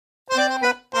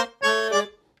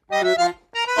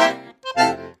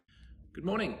Good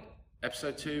morning,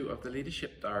 episode 2 of the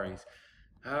Leadership Diaries.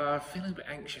 Feeling a bit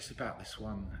anxious about this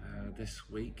one this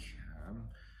week. I'm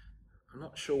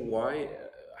not sure why. I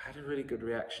had a really good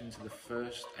reaction to the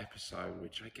first episode,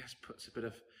 which I guess puts a bit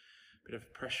of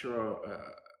pressure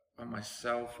on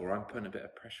myself, or I'm putting a bit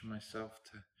of pressure on myself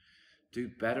to do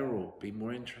better or be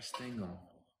more interesting or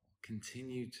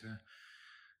continue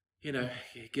to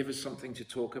give us something to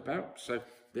talk about. So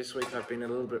this week I've been a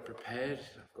little bit prepared.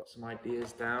 I've got some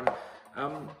ideas down.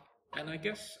 And I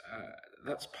guess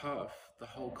that's part of the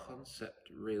whole concept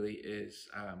really is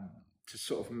to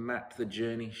sort of map the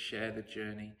journey, share the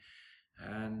journey,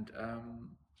 and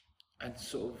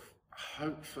sort of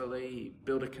hopefully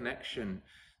build a connection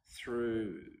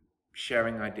through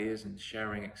sharing ideas and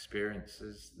sharing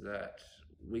experiences that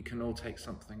we can all take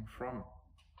something from.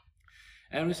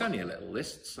 And it's only a little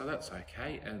list, so that's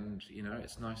okay. And,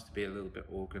 it's nice to be a little bit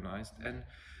organized. And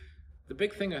the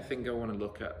big thing I think I want to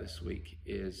look at this week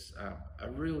is a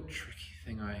real tricky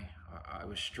thing I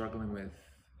was struggling with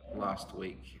last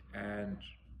week. And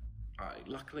I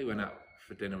luckily went out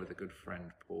for dinner with a good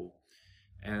friend, Paul.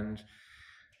 And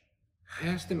I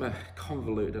asked him a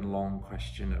convoluted and long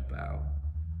question about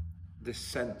this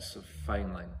sense of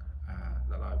failing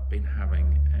that I've been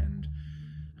having.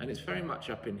 And it's very much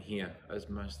up in here, as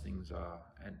most things are.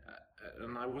 And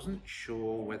I wasn't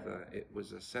sure whether it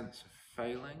was a sense of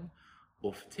failing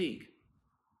or fatigue.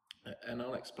 And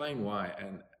I'll explain why.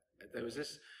 And there was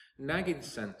this nagging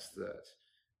sense that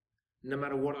no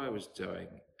matter what I was doing,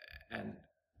 and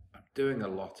I'm doing a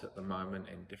lot at the moment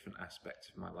in different aspects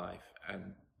of my life,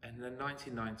 and the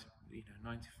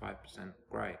 95%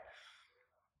 great,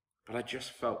 but I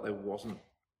just felt there wasn't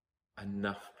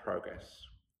enough progress.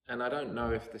 And I don't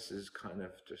know if this is kind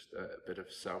of just a bit of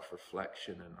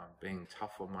self-reflection and I'm being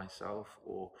tough on myself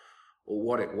or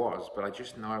what it was, but I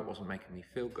just know it wasn't making me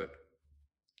feel good.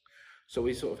 So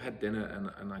we sort of had dinner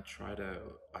and I tried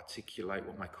to articulate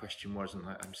what my question was, and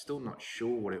I'm still not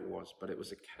sure what it was, but it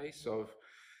was a case of,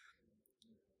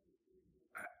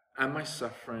 am I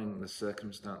suffering the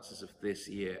circumstances of this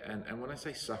year? And when I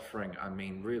say suffering, I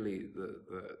mean really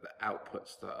the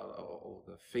outputs or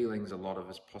the feelings a lot of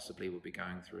us possibly will be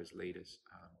going through as leaders.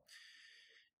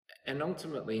 And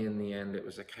ultimately, in the end, it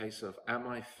was a case of, am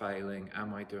I failing?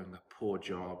 Am I doing a poor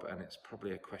job? And it's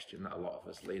probably a question that a lot of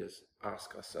us leaders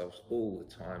ask ourselves all the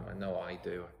time. I know I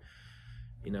do.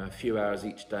 A few hours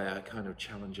each day, I kind of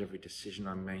challenge every decision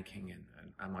I'm making. And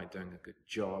am I doing a good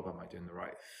job? Am I doing the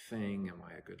right thing? Am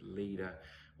I a good leader?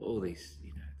 All these,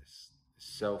 this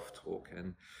self-talk.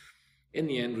 And in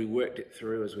the end, we worked it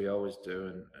through as we always do.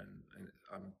 And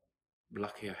I'm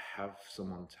lucky I have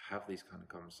someone to have these kind of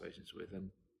conversations with.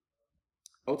 And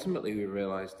ultimately, we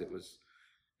realized it was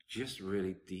just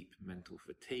really deep mental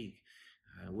fatigue.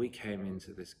 We came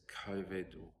into this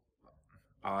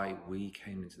we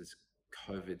came into this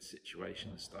COVID situation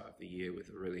at the start of the year with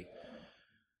a really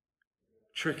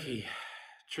tricky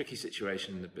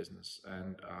situation in the business.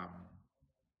 And,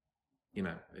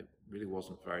 it really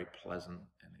wasn't very pleasant,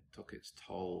 and it took its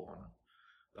toll on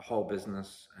the whole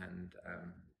business and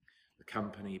the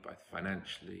company, both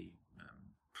financially,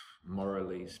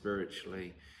 morally,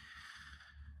 spiritually.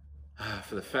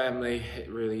 For the family, it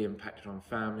really impacted on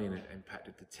family and it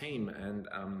impacted the team. And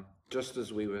just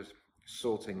as we were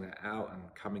sorting that out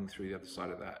and coming through the other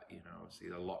side of that, obviously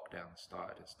the lockdown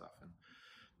started and stuff. And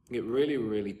it really,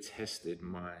 really tested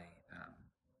my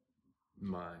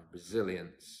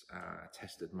resilience,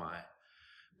 tested my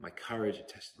courage, it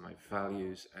tested my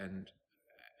values. And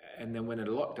then when the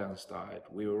lockdown started,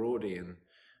 we were already in a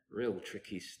real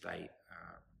tricky state.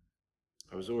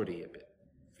 I was already a bit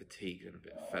fatigued and a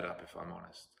bit fed up, if I'm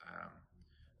honest. I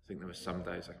think there were some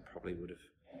days I probably would have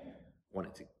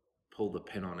wanted to pull the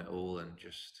pin on it all and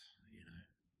just,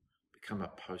 become a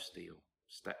postie or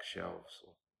stack shelves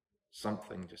or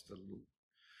something,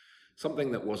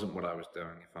 something that wasn't what I was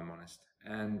doing, if I'm honest.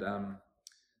 And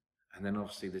then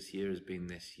obviously this year has been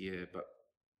this year, but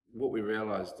what we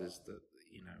realized is that,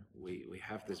 we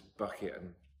have this bucket,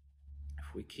 and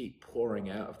if we keep pouring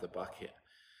out of the bucket,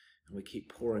 and we keep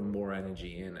pouring more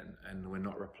energy in, and we're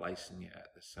not replacing it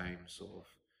at the same sort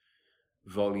of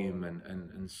volume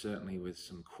and certainly with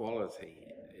some quality,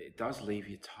 it does leave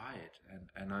you tired,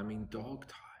 and I mean dog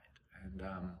tired.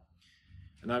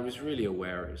 And I was really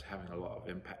aware it was having a lot of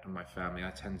impact on my family.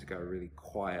 I tend to go really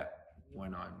quiet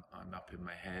when I'm up in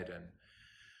my head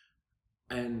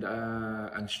and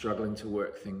struggling to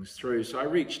work things through. So I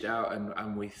reached out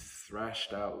and we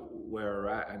thrashed out where we're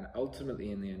at, and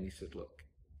ultimately in the end he said, look,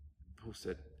 Paul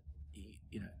said,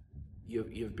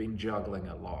 you've been juggling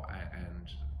a lot,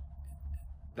 and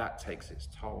that takes its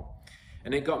toll.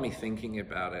 And it got me thinking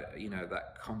about it,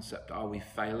 that concept, are we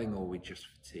failing or are we just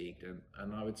fatigued?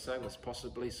 And I would say that's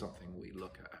possibly something we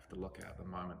have to look at the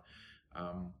moment.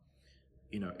 Um,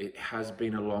 it has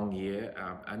been a long year,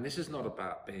 and this is not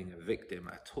about being a victim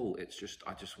at all. It's just,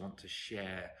 I just want to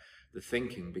share the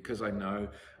thinking, because I know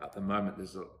at the moment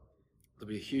there'll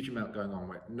be a huge amount going on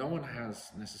where no one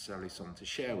has necessarily someone to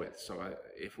share with. So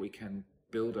if we can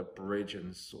build a bridge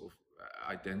and sort of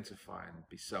identify and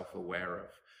be self-aware of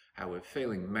how we're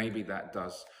feeling, maybe that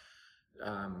does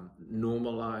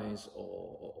normalize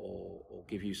or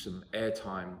give you some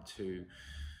airtime to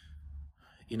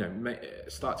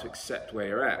start to accept where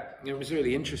you're at. It was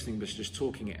really interesting just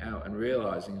talking it out and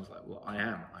realizing, I was like, well,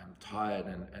 I'm tired,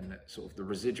 and that sort of the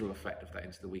residual effect of that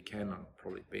into the weekend. I'm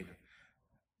probably being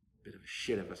a bit of a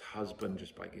shit of a husband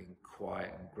just by getting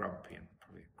quiet and grumpy, and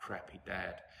probably a crappy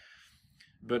dad.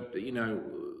 But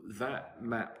that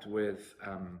mapped with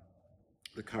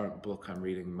the current book I'm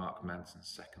reading, Mark Manson's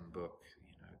second book,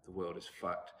 The World is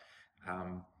Fucked.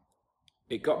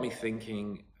 It got me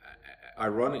thinking,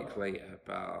 ironically,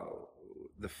 about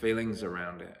the feelings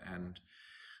around it. And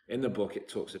in the book, it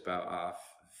talks about our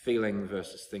feeling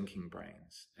versus thinking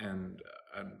brains. And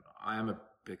I am a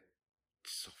big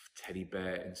soft teddy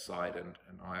bear inside, and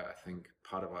I think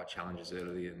part of our challenges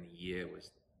earlier in the year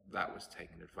was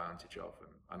taken advantage of,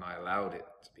 and I allowed it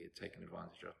to be taken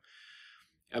advantage of.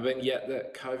 But yet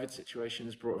the COVID situation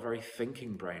has brought a very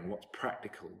thinking brain. What's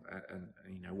practical, and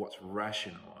what's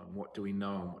rational, and what do we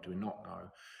know and what do we not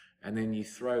know? And then you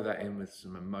throw that in with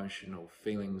some emotional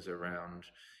feelings around,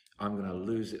 I'm going to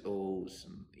lose it all.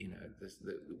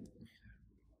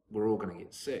 We're all going to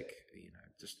get sick.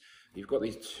 Just you've got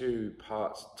these two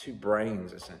parts, two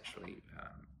brains essentially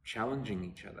challenging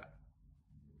each other.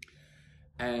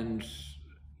 And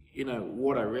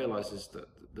what I realized is that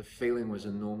the feeling was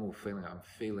a normal feeling. I'm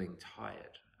feeling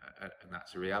tired, and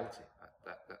that's a reality.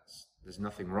 There's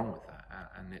nothing wrong with that,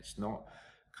 and it's not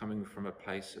coming from a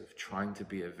place of trying to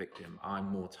be a victim. I'm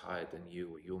more tired than you,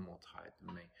 or you're more tired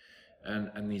than me,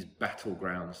 and these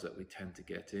battlegrounds that we tend to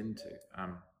get into.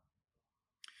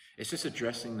 It's just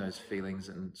addressing those feelings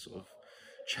and sort of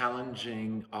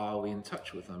challenging, are we in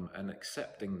touch with them, and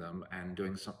accepting them and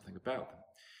doing something about them.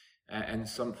 And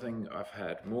something I've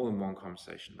had more than one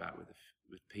conversation about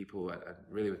with people, and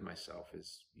really with myself,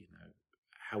 is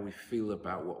how we feel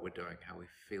about what we're doing, how we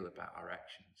feel about our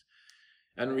actions.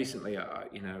 And recently,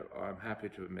 I'm happy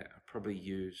to admit, I probably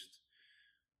used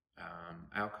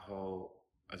alcohol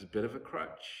as a bit of a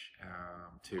crutch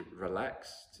to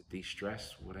relax, to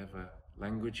de-stress, whatever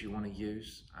language you want to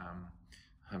use.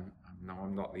 I'm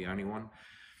not the only one.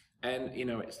 And,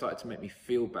 it started to make me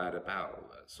feel bad about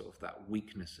sort of that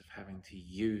weakness of having to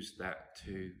use that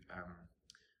to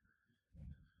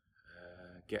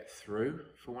get through,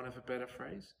 for want of a better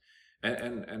phrase.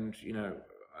 And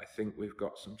I think we've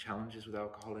got some challenges with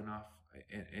alcohol in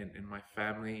my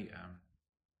family.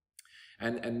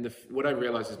 What I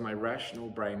realize is my rational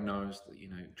brain knows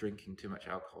that, drinking too much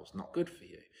alcohol is not good for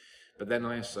you. But then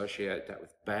I associate that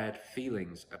with bad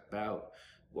feelings about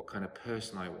what kind of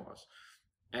person I was.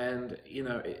 And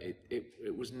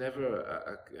it was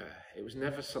never it was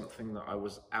never something that I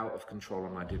was out of control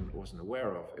and wasn't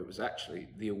aware of. It was actually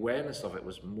the awareness of it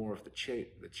was more of the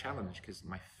challenge, because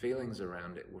my feelings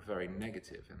around it were very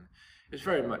negative, and it was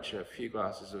very much a few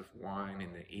glasses of wine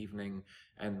in the evening,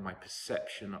 and my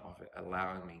perception of it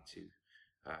allowing me to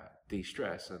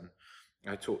de-stress. And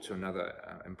I talked to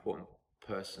another important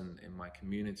person in my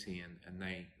community, and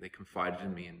they confided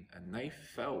in me, and they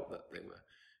felt that they were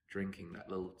drinking that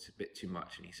little bit too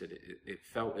much, and he said it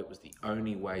felt it was the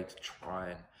only way to try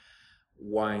and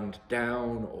wind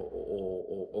down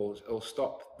or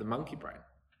stop the monkey brain.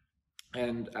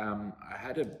 And I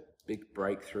had a big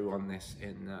breakthrough on this,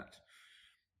 in that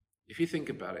if you think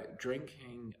about it,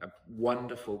 drinking a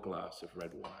wonderful glass of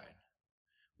red wine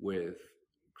with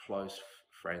close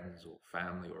friends or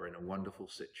family, or in a wonderful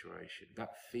situation,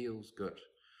 that feels good.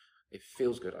 It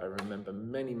feels good. I remember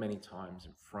many, many times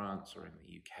in France or in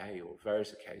the UK or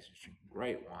various occasions drinking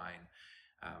great wine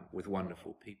with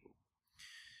wonderful people.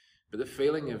 But the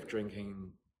feeling of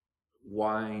drinking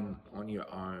wine on your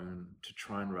own to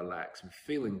try and relax and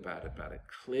feeling bad about it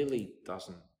clearly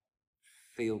doesn't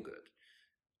feel good.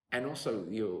 And also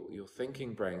your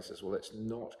thinking brain says, well, it's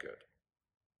not good.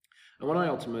 And what I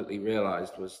ultimately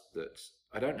realized was that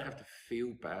I don't have to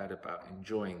feel bad about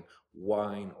enjoying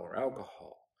wine or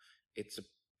alcohol. It's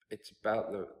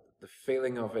about the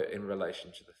feeling of it in relation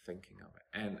to the thinking of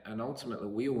it. And ultimately,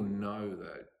 we all know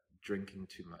that drinking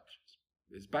too much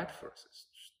is bad for us.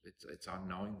 It's our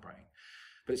knowing brain.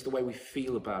 but it's the way we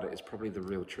feel about it is probably the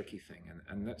real tricky thing.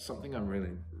 And that's something I'm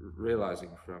really realizing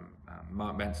from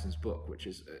Mark Manson's book, which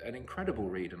is an incredible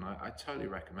read, and I totally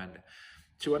recommend it.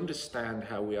 To understand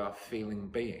how we are feeling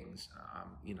beings,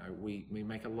 we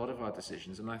make a lot of our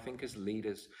decisions, and I think as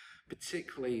leaders,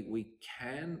 particularly, we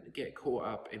can get caught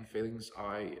up in feelings.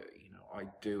 I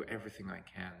do everything I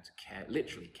can to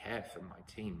literally care for my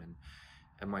team and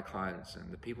my clients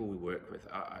and the people we work with.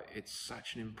 It's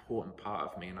such an important part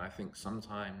of me, and I think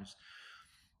sometimes,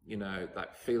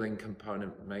 that feeling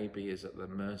component maybe is at the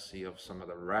mercy of some of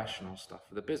the rational stuff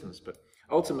for the business, but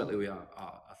ultimately we are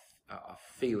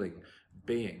feeling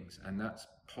beings, and that's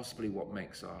possibly what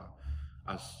makes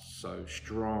us so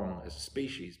strong as a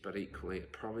species, but equally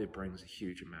it probably brings a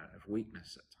huge amount of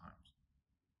weakness at times.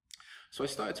 So I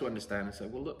started to understand and say,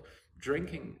 well, look,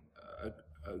 drinking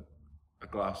a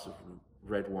glass of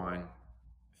red wine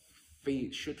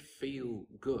should feel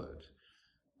good,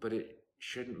 but it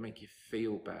shouldn't make you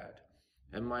feel bad.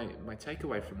 And my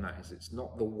takeaway from that is it's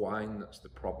not the wine that's the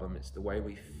problem, it's the way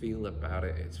we feel about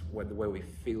it, it's the way we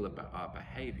feel about our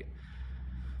behavior.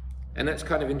 And that's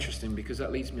kind of interesting because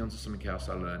that leads me on to something else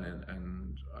I learned,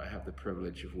 and I have the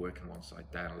privilege of working alongside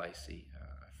Dan Lacey,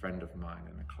 a friend of mine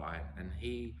and a client, and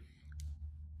he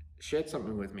shared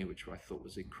something with me which I thought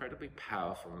was incredibly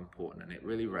powerful and important, and it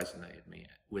really resonated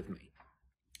with me.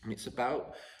 And it's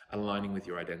about aligning with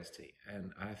your identity.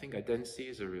 And I think identity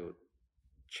is a real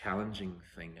challenging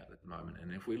thing at the moment.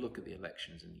 And if we look at the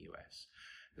elections in the US,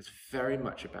 it's very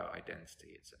much about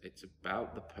identity. It's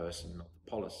about the person, not the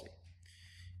policy.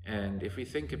 And if we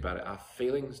think about it, our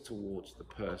feelings towards the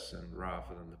person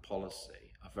rather than the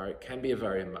policy can be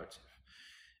very emotive.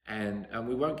 And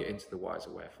we won't get into the whys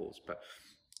or wherefores, but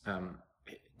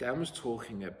Dan was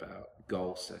talking about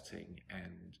goal setting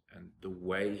and the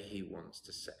way he wants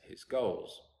to set his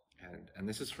goals. And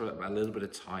this is for a little bit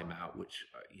of time out, which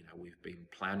we've been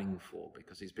planning for,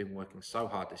 because he's been working so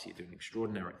hard this year doing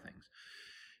extraordinary things.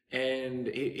 And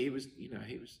he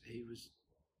was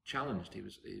challenged. He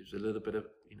was a little bit of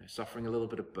suffering a little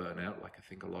bit of burnout, like I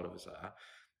think a lot of us are.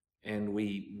 And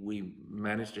we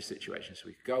managed a situation so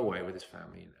we could go away with his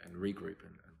family and regroup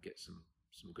and get some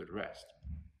good rest.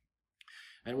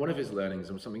 And one of his learnings,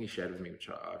 and something he shared with me, which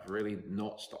I've really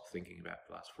not stopped thinking about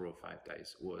the last 4 or 5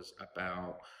 days, was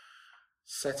about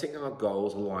setting our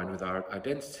goals aligned with our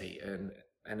identity. And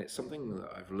it's something that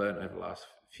I've learned over the last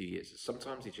few years.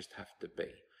 Sometimes you just have to be.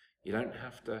 You don't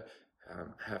have to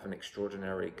have an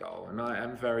extraordinary goal. And I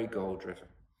am very goal driven.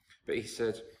 But he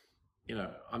said,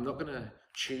 I'm not going to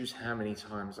choose how many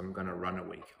times I'm going to run a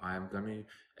week. I am going to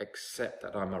accept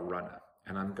that I'm a runner,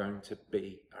 and I'm going to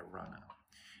be a runner.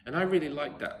 And I really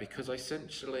like that, because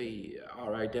essentially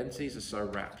our identities are so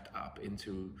wrapped up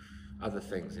into other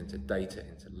things, into data,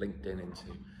 into LinkedIn,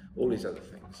 into all these other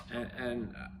things.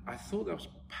 And I thought that was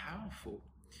powerful.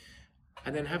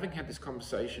 And then having had this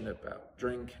conversation about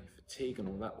drink and fatigue and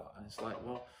all that, and it's like,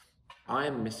 well, I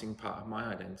am missing part of my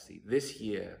identity. This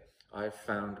year, I've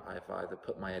found I've either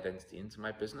put my identity into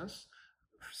my business,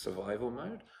 survival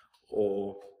mode,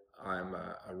 or I'm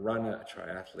a runner, a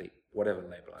triathlete, whatever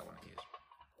label I want to use.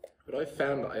 But I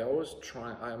found that I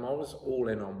am always all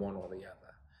in on one or the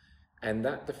other. And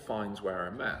that defines where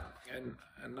I'm at.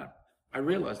 And that I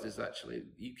realized is actually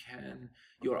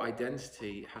your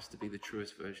identity has to be the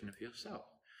truest version of yourself.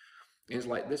 It's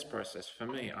like this process for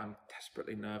me, I'm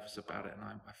desperately nervous about it, and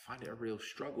I find it a real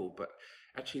struggle, but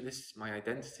actually this is my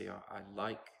identity. I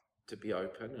like to be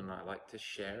open, and I like to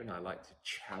share, and I like to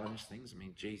challenge things. I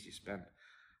mean, geez, you spend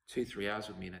 2-3 hours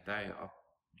with me in a day.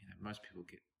 Most people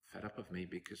get fed up of me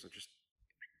because I'm just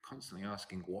constantly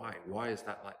asking why. Why is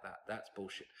that like that? That's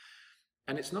bullshit.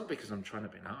 And it's not because I'm trying to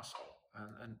be an asshole.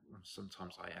 And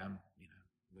sometimes I am.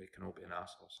 We can all be an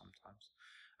asshole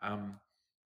sometimes.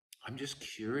 I'm just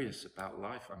curious about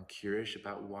life. I'm curious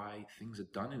about why things are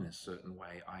done in a certain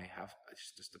way. I have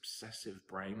just this obsessive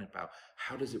brain about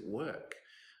how does it work.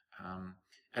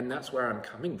 And that's where I'm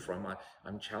coming from.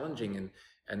 I'm challenging,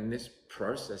 and this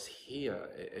process here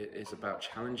is about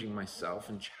challenging myself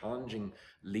and challenging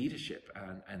leadership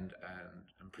and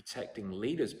protecting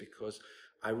leaders, because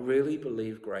I really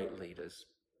believe great leaders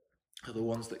are the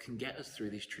ones that can get us through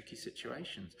these tricky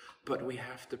situations. But we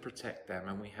have to protect them,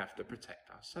 and we have to protect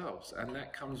ourselves. And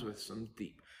that comes with some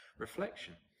deep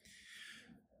reflection.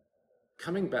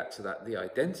 Coming back to that, the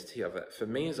identity of it, for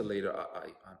me as a leader,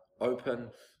 I'm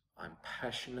open, I'm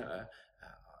passionate,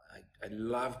 I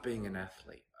love being an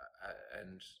athlete.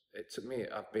 And it took me,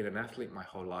 I've been an athlete my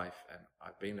whole life, and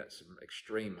I've been at some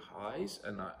extreme highs,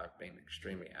 and I've been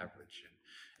extremely average.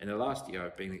 And in the last year,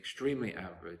 I've been extremely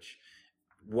average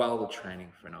while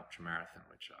training for an ultramarathon,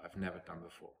 which I've never done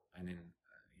before. And in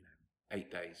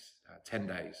 8 days, 10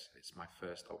 days. It's my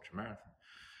first ultra marathon.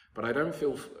 But I don't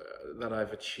feel that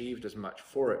I've achieved as much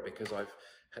for it because I've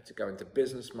had to go into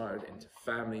business mode, into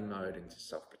family mode, into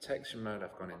self-protection mode.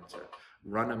 I've gone into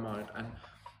runner mode. And,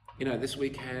 you know, this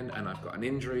weekend, and I've got an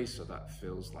injury, so that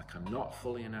feels like I'm not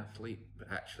fully an athlete, but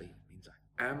actually it means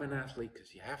I am an athlete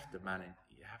because you have to manage,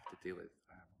 you have to deal with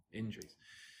injuries.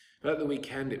 But at the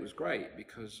weekend, it was great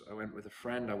because I went with a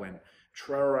friend. I went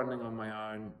trail running on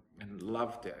my own and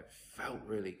loved it. It felt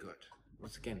really good.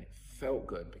 Once again, it felt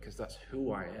good because that's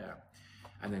who I am.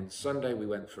 And then Sunday, we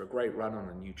went for a great run on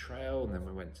a new trail, and then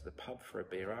we went to the pub for a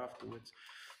beer afterwards.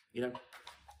 You know,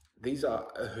 these are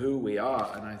who we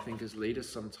are. And I think as leaders,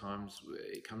 sometimes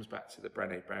it comes back to the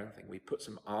Brené Brown thing. We put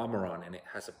some armor on and it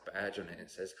has a badge on it.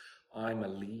 It says, I'm a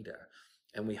leader.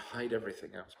 And we hide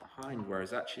everything else behind,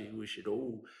 whereas actually we should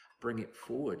all bring it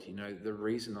forward. You know, the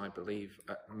reason I believe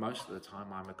most of the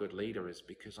time I'm a good leader is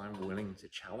because I'm willing to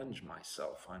challenge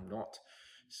myself. I'm not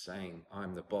saying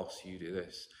I'm the boss, you do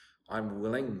this. I'm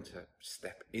willing to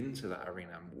step into that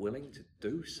arena. I'm willing to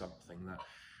do something that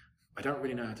I don't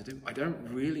really know how to do. I don't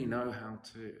really know how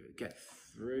to get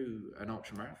through an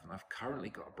ultramarathon. I've currently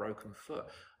got a broken foot.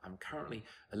 I'm currently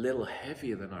a little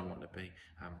heavier than I want to be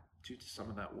due to some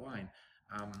of that wine.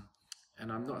 And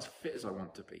I'm not as fit as I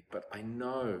want to be, but I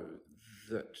know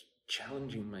that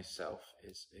challenging myself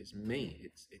is me.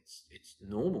 It's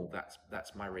normal.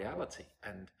 That's my reality,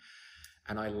 and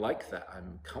I like that.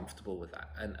 I'm comfortable with that,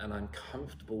 and I'm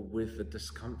comfortable with the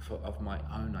discomfort of my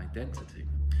own identity.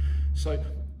 So,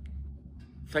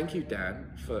 thank you,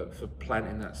 Dan, for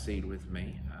planting that seed with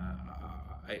me.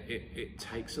 It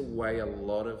takes away a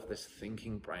lot of this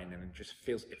thinking brain, and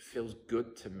it feels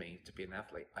good to me to be an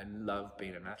athlete. I love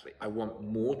being an athlete. I want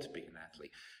more to be an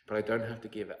athlete, but I don't have to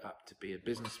give it up to be a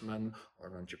businessman or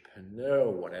an entrepreneur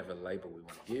or whatever label we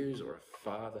want to use, or a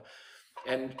father.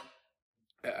 And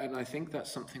I think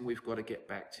that's something we've got to get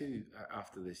back to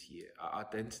after this year. Our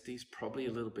identity's probably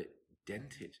a little bit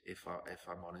dented, if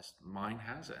I'm honest. Mine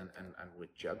has, and we're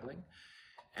juggling.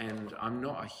 And I'm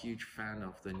not a huge fan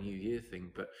of the New Year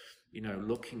thing, but, you know,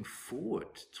 looking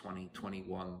forward to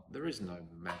 2021, there is no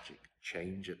magic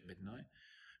change at midnight.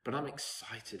 But I'm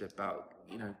excited about,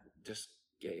 you know, just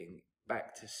getting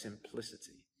back to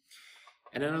simplicity.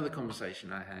 And another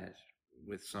conversation I had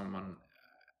with someone,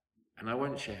 and I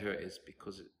won't share who it is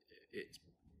because it's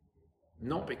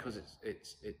not because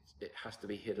it has to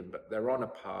be hidden, but they're on a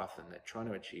path and they're trying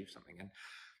to achieve something.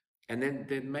 And then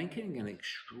they're making an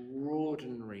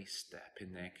extraordinary step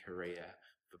in their career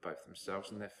for both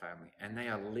themselves and their family. And they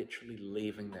are literally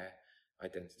leaving their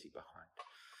identity behind.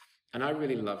 And I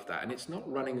really love that. And it's not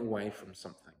running away from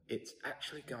something. It's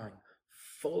actually going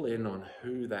full in on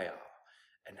who they are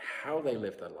and how they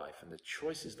live their life and the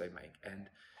choices they make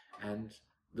and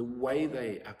the way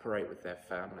they operate with their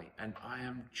family. And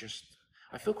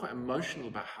I feel quite emotional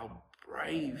about how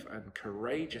brave and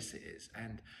courageous it is.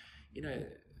 And, you know,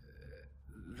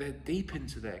 they're deep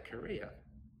into their career.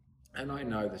 And I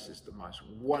know this is the most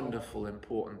wonderful,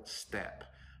 important step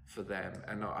for them.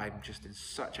 And I'm just in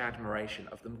such admiration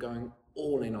of them going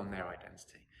all in on their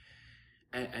identity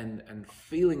and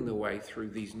feeling the way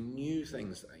through these new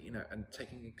things, you know, and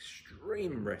taking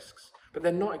extreme risks. But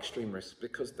they're not extreme risks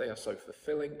because they are so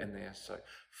fulfilling and they are so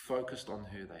focused on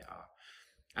who they are.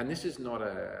 And this is not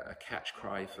a catch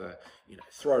cry for, you know,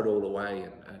 throw it all away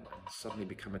and suddenly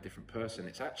become a different person.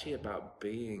 It's actually about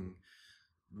being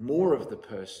more of the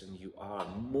person you are,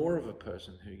 more of a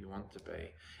person who you want to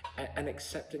be, and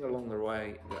accepting along the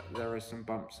way that there are some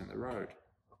bumps in the road.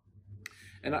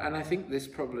 And I think this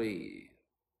probably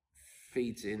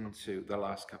feeds into the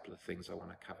last couple of things I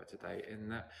want to cover today, in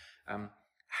that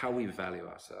how we value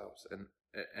ourselves.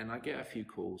 And I get a few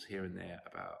calls here and there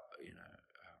about, you know,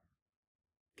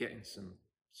 getting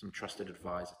some trusted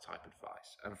advisor type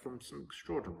advice, and from some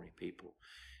extraordinary people.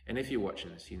 And if you're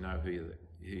watching this, you know who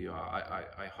you are.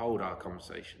 I hold our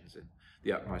conversations in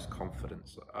the utmost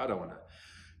confidence. I don't want to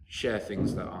share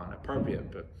things that aren't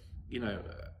appropriate, but, you know,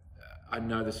 I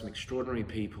know there's some extraordinary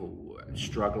people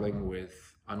struggling with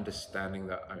understanding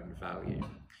their own value.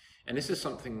 And this is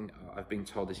something I've been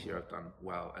told this year I've done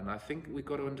well, and I think we've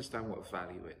got to understand what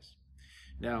value is.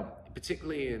 Now,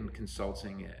 particularly in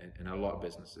consulting in a lot of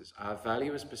businesses, our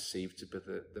value is perceived to be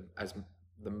as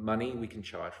the money we can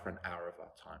charge for an hour of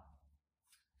our time.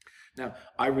 Now,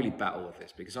 I really battle with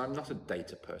this because I'm not a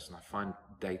data person. I find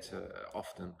data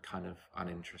often kind of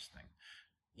uninteresting.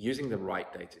 Using the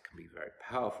right data can be very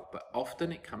powerful, but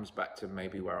often it comes back to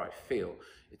maybe where I feel.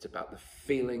 It's about the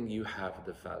feeling you have of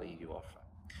the value you offer.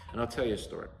 And I'll tell you a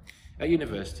story. At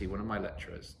university, one of my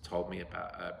lecturers told me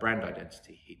about a brand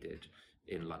identity he did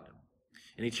in London.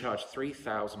 and he charged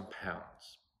 £3,000,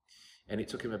 and it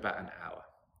took him about an hour.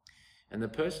 And the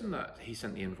person that he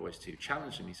sent the invoice to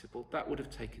challenged him. He said, well, that would have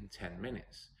taken 10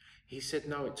 minutes. He said,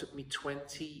 no, it took me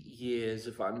 20 years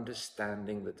of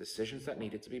understanding the decisions that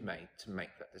needed to be made to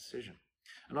make that decision.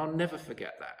 And I'll never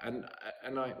forget that.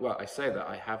 And I say that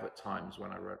I have at times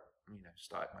when I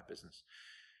started my business.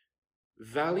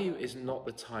 Value is not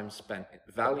the time spent.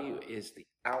 Value is the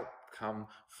outcome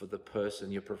for the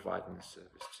person you're providing the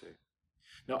service to.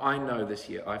 Now, I know this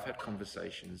year I've had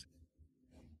conversations.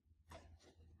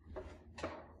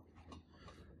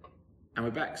 And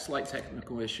we're back, slight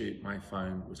technical issue. My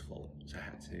phone was full, so I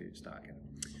had to start again.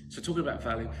 So talking about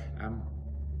value,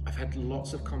 I've had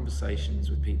lots of conversations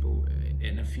with people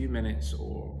in a few minutes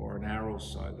or an hour or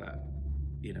so that,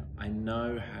 I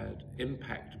know had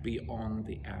impact beyond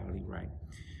the hourly rate.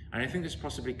 And I think this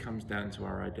possibly comes down to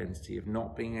our identity of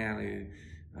not being able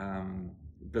to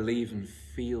believe and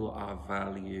feel our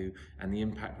value and the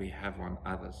impact we have on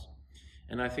others.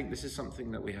 And I think this is something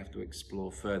that we have to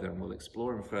explore further, and we'll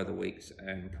explore in further weeks,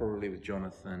 and probably with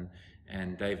Jonathan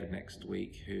and David next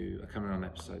week, who are coming on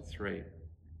episode 3.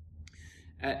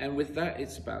 And with that,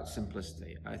 it's about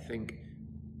simplicity. I think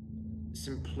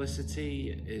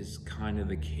simplicity is kind of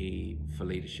the key for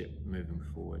leadership moving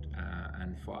forward,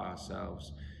 and for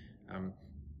ourselves.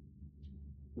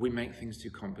 We make things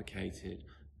too complicated.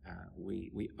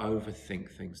 We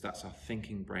overthink things. That's our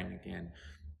thinking brain again.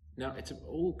 Now, it's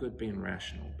all good being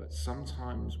rational, but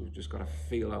sometimes we've just got to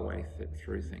feel our way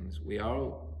through things. We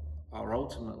are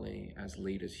ultimately, as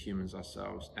leaders, humans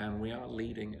ourselves, and we are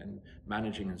leading and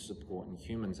managing and supporting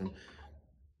humans. And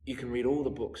you can read all the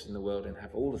books in the world and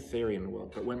have all the theory in the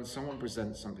world, but when someone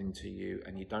presents something to you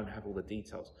and you don't have all the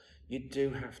details, you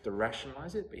do have to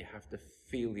rationalize it, but you have to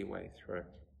feel your way through it.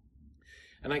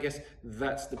 And I guess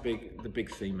that's the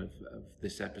big theme of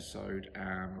this episode.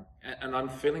 And I'm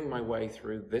feeling my way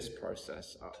through this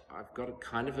process. I've got a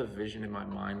kind of a vision in my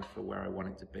mind for where I want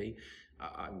it to be.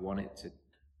 I want it to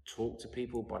talk to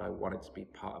people, but I want it to be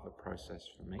part of a process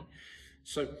for me.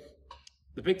 So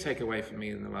the big takeaway for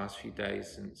me in the last few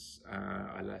days since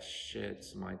I last shared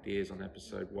some ideas on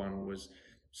episode 1 was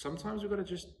sometimes we've got to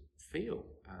just feel.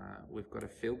 We've got to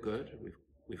feel good.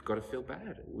 We've got to feel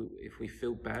bad. If we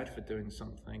feel bad for doing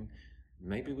something,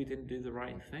 maybe we didn't do the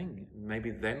right thing. Maybe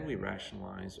then we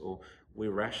rationalize, or we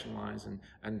rationalize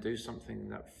and do something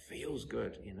that feels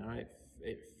good.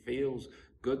 It feels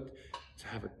good to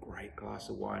have a great glass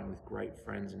of wine with great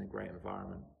friends in a great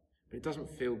environment. But it doesn't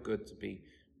feel good to be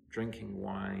drinking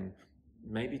wine,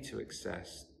 maybe to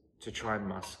excess, to try and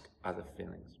mask other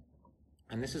feelings.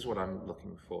 And this is what I'm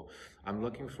looking for. I'm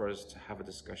looking for us to have a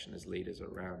discussion as leaders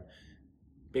around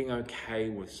being okay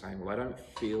with saying, well, I don't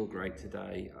feel great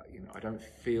today. I don't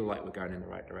feel like we're going in the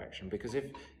right direction. Because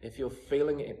if you're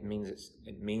feeling it,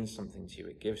 it means something to you.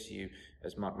 It gives you,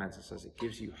 as Mark Manson says, it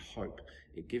gives you hope.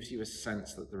 It gives you a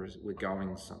sense that we're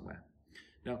going somewhere.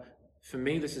 Now, for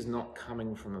me, this is not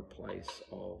coming from a place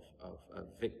of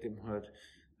victimhood.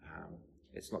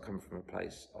 It's not coming from a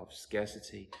place of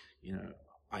scarcity.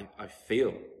 I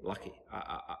feel lucky.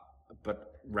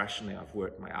 But rationally, I've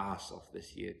worked my ass off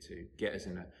this year to get us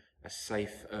in a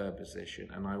safe position,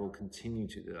 and I will continue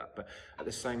to do that. But at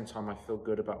the same time, I feel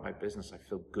good about my business. I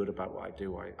feel good about what I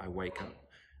do. I wake up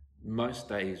most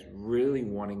days really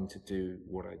wanting to do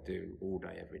what I do all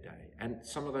day, every day. And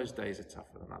some of those days are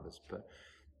tougher than others. But,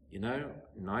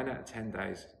 9 out of 10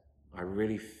 days, I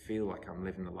really feel like I'm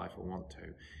living the life I want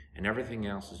to. And everything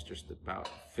else is just about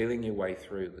feeling your way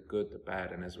through the good, the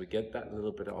bad. And as we get that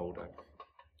little bit older,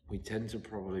 we tend to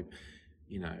probably,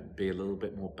 be a little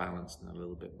bit more balanced and a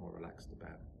little bit more relaxed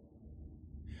about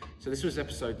it. So this was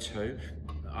episode 2.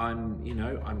 I'm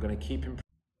going to keep improving.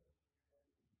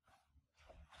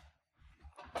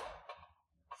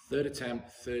 Third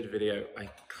attempt, third video. I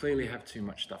clearly have too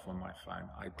much stuff on my phone.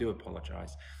 I do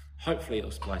apologize. Hopefully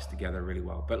it'll splice together really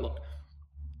well. But look,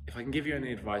 if I can give you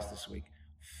any advice this week,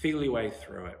 feel your way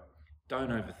through it. Don't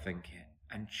overthink it,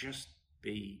 and just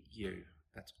be you.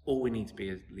 That's all we need to be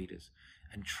as leaders,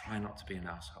 and try not to be an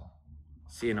asshole.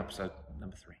 See you in episode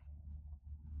number 3.